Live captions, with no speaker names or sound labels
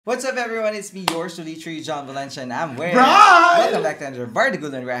What's up, everyone? It's me, yours truly, John Valencia, and I'm with... Brian! Welcome back to another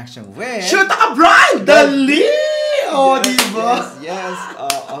BARDAGULAN reaction with... Shoot ka, Brian! Dali! Oh, yes, diba? Yes.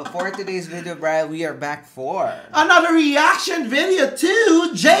 For today's video, Brian, we are back for... Another reaction video to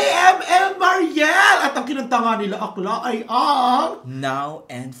JM and Marielle! At ang kinanta nga nila akla ay ang... Now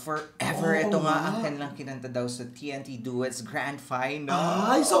and Forever. Oh, Ito nga ang kanilang kinanta daw sa TNT Duets Grand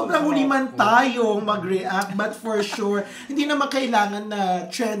Final. Ay, sobrang huli man tayo mag-react. But for sure, hindi naman kailangan na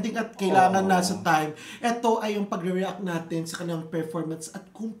trending at kailangan nasa time. Ito ay yung pag-react natin sa kanilang performance at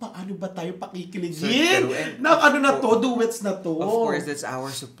kung paano ba tayo pakikiligin ng ano na to, duets na to. Of course, that's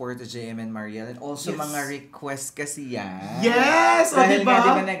our support to JM and Marielle. And also, mga request kasi yan. Yes! Dahil diba? nga, di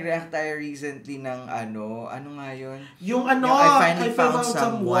ba nag-react tayo recently ng ano nga yun? Yung ano, I finally found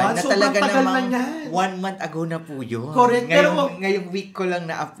someone na talaga namang na 1 month ago na po yun. Correct. Ngayong week ko lang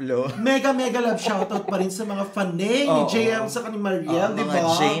na-upload. Mega love shoutout pa rin sa mga fanay ni JM sa ni Marielle, di ba?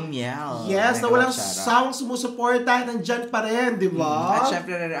 Mga JML. Yes, na walang sawang sumusuporta, nandyan pa rin, di ba? At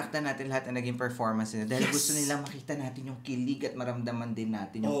syempre, re-reactan natin lahat ng naging performance nila dahil gusto nilang makita natin yung kilig at maramdaman din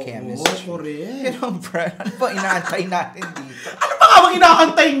natin yung chemistry. Correct. Pero, Brian, ano pa inaantay natin dito? Ano pa nga bang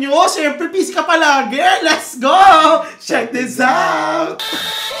inaantay nyo? Siyempre, busy ka palagi. Let's go! Check this out!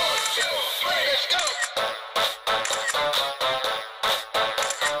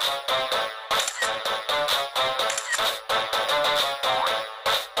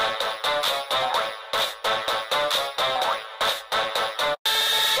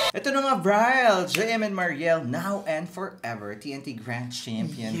 Ito na nga, Brian, JM and Marielle, Now and Forever, TNT Grand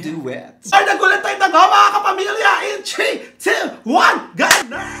Champion Duets. Bardagulan tayo na nga, mga kapamilya! In 3, 2, 1,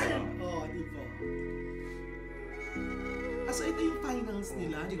 ganun! Oh, diba? Asa ito yung finals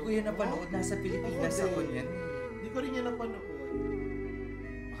nila? Hindi ko yun napanood. Nasa Pilipinas ako yan. Hindi ko rin yan napanood.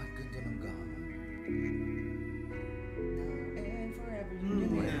 Ay, ganda ng gama. Now and Forever.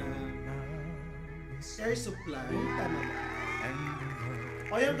 Air supply, tama ba?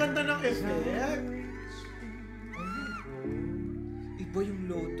 Ay, ang ganda ng effect. Iba yung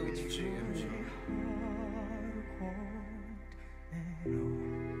low tone ni JM.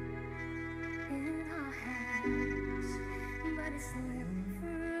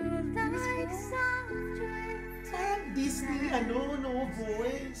 Parang Disney, no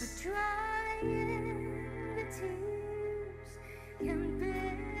voice.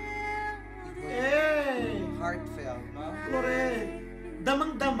 Hey! Heartfelt, no? Correct.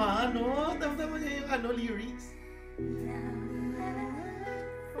 Damang-dama, no? Damang-dama niya yung lyrics.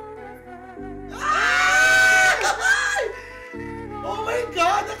 Ah! Oh my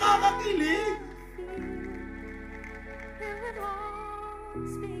God! Nakakakilig!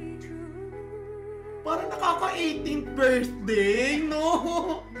 Parang nakaka-18th birthday, no?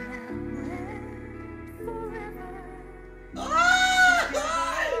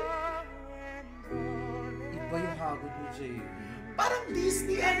 Iba yung hagod ni JM. Parang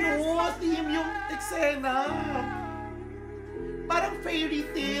Disney, theme yung eksena. Parang fairy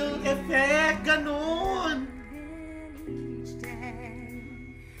tale effect, ganun.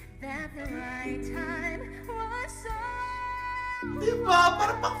 Diba?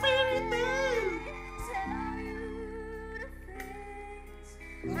 Parang pang fairy tale.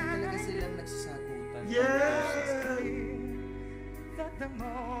 Parang talaga silang nagsasagutan. Yes.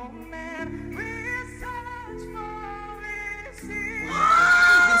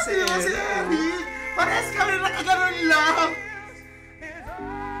 Sinabi! Parehas kami nakaganon lang!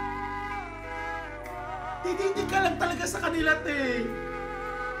 Titindig ka lang talaga sa kanila, te!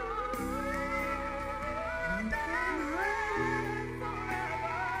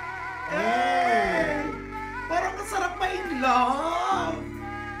 Eh! Parang masarap pa in love!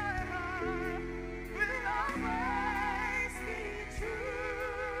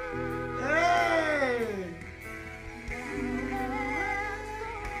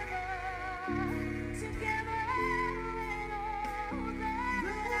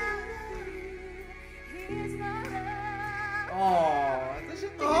 Ito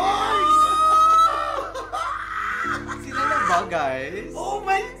siya. Sila na ba, guys? Oh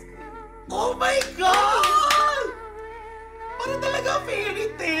my God! Parang talaga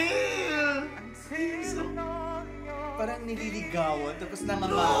fairy tale! Parang nililigawan, tapos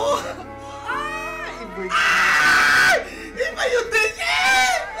namamahal. No! Iba yun. Iba yun din!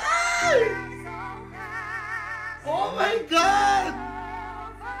 Yes! Oh my God!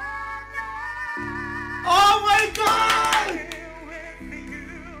 Oh my God!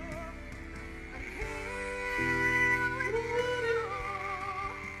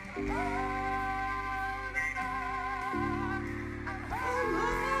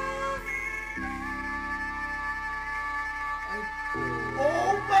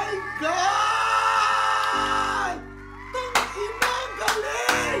 Oh my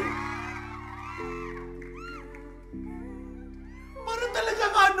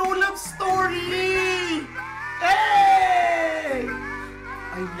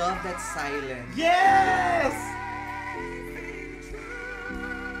I love that silence. Yes!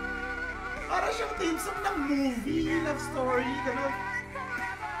 Para siyang theme song ng movie, love story, gano'n.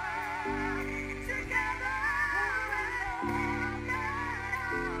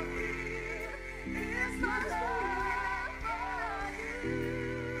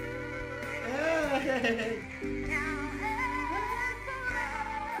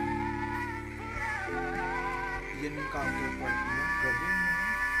 Yan yung counterpart mo. Gawin mo.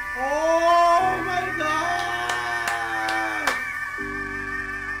 Oh my God!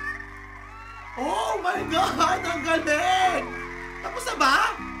 Oh my God! Ang galing! Tapos na ba?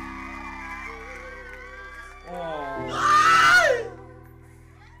 Oh. Ay!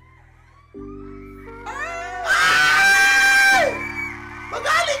 Ay!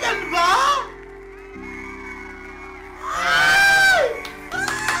 Magalingan ba? Ay!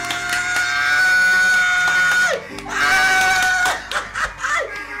 Ay! Ay!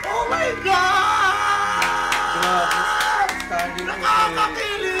 Oh my God! Standing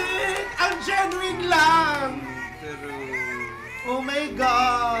Nakakakilig! Ang genuine lang! Oh my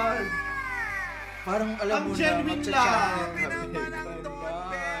God! Parang alam Ang mo na, genuine magcha-champion lang. kami.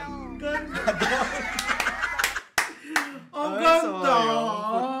 Ganda! Ang Ay, ganda!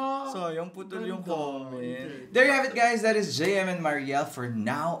 Sayang putol yung Ganda. comment. There you have it, guys. That is JM and Marielle for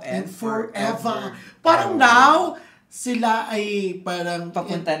now and forever. Parang now, sila ay parang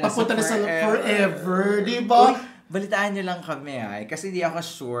Papunta na sa sa forever, di Uy, ba? balitaan nyo lang kami kasi di ako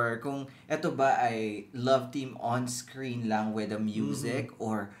sure kung ito ba ay love team on screen lang with the music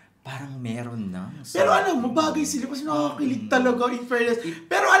or parang meron na. Pero alam mo, bagay sila kasi nakakakilig talaga in fairness.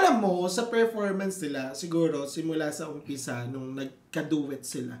 Pero alam mo, sa performance nila, siguro, simula sa umpisa, nung nagka-duet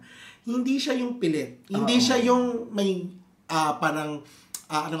sila, hindi siya yung pilit. Hindi siya yung may parang,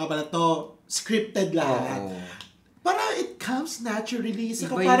 ano nga pala to, scripted lahat. Parang it comes naturally,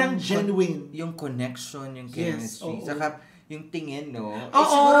 saka Iba parang yung genuine. Yung connection, yung Yes, chemistry, oo. saka yung tingin, no?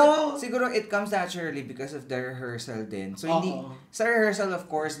 Oo. Siguro it comes naturally because of the rehearsal din. So hindi Oo. sa rehearsal, of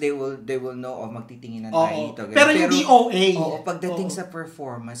course, they will know magtitinginan Oo. tayo dito. Pero hindi OA. Oo, pagdating Oo. sa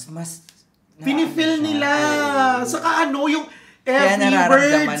performance, mas Pinifeel siya. nila. Oo. Saka ano, yung Kaya every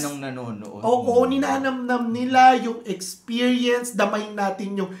nararamdaman words. nung nanonood. Oo, ninanamnam nila yung experience, damay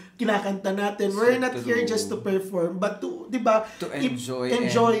natin yung kinakanta natin. We're not here just to perform, but to, di ba? To enjoy and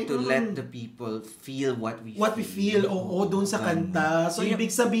to let the people feel what we feel. Oo, doon sa kanta. So,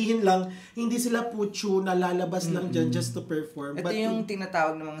 ibig sabihin lang, hindi sila putyo na lalabas lang dyan just to perform. Ito yung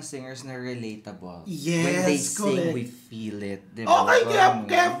tinatawag ng mga singers na relatable. Yes, When they sing, correct. we feel it. Diba? Okay,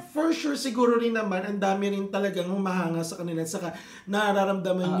 kaya for sure siguro rin naman, ang dami rin talagang humahanga sa kanila. Saka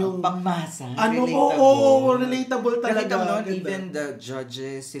nararamdaman yung pangmasa. ano, Relatable. oo, relatable talaga. Nakita mo nun, Ganda. even the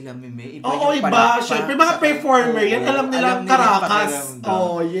judges, sila Mime, iba Oo, yung iba. palakpak, Siyempre, mga saka- performer yan. Oo, Alam nilang yung karakas. pakiramdam.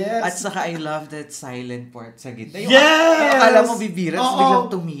 Oh, yes. At saka, I love that silent part sa gitna. Yung, Yes! Akala mo bibira, tapos Oo. biglang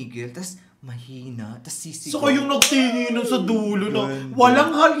tumigil, tapos mahina, tapos sisigaw. So, kayong nagtingin sa dulo, no?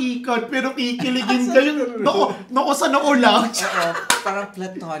 Walang halikan, pero kikiligin kayo. Noo sa noo lang. Oo, parang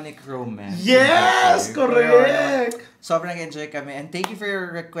platonic romance. Yes! Okay. Correct! Pero, sobrang enjoy kami. And thank you for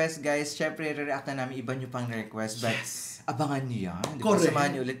your request, guys. Siyempre, re-react na namin iba nyo pang request. But, abangan nyo yan. Di ba? Correct. Samahan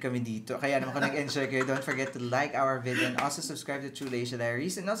nyo ulit kami dito. Kaya naman kung nag-enjoy kayo, don't forget to like our video and also subscribe to True Leisha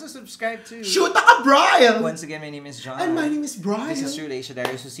Diaries and also subscribe to... Shoot ka, Brian! Once again, my name is John. And my name is Brian. This is True Leisha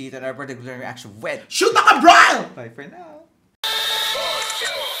Diaries. We'll see you at our particular reaction with... Shoot ka, Brian! Bye for now.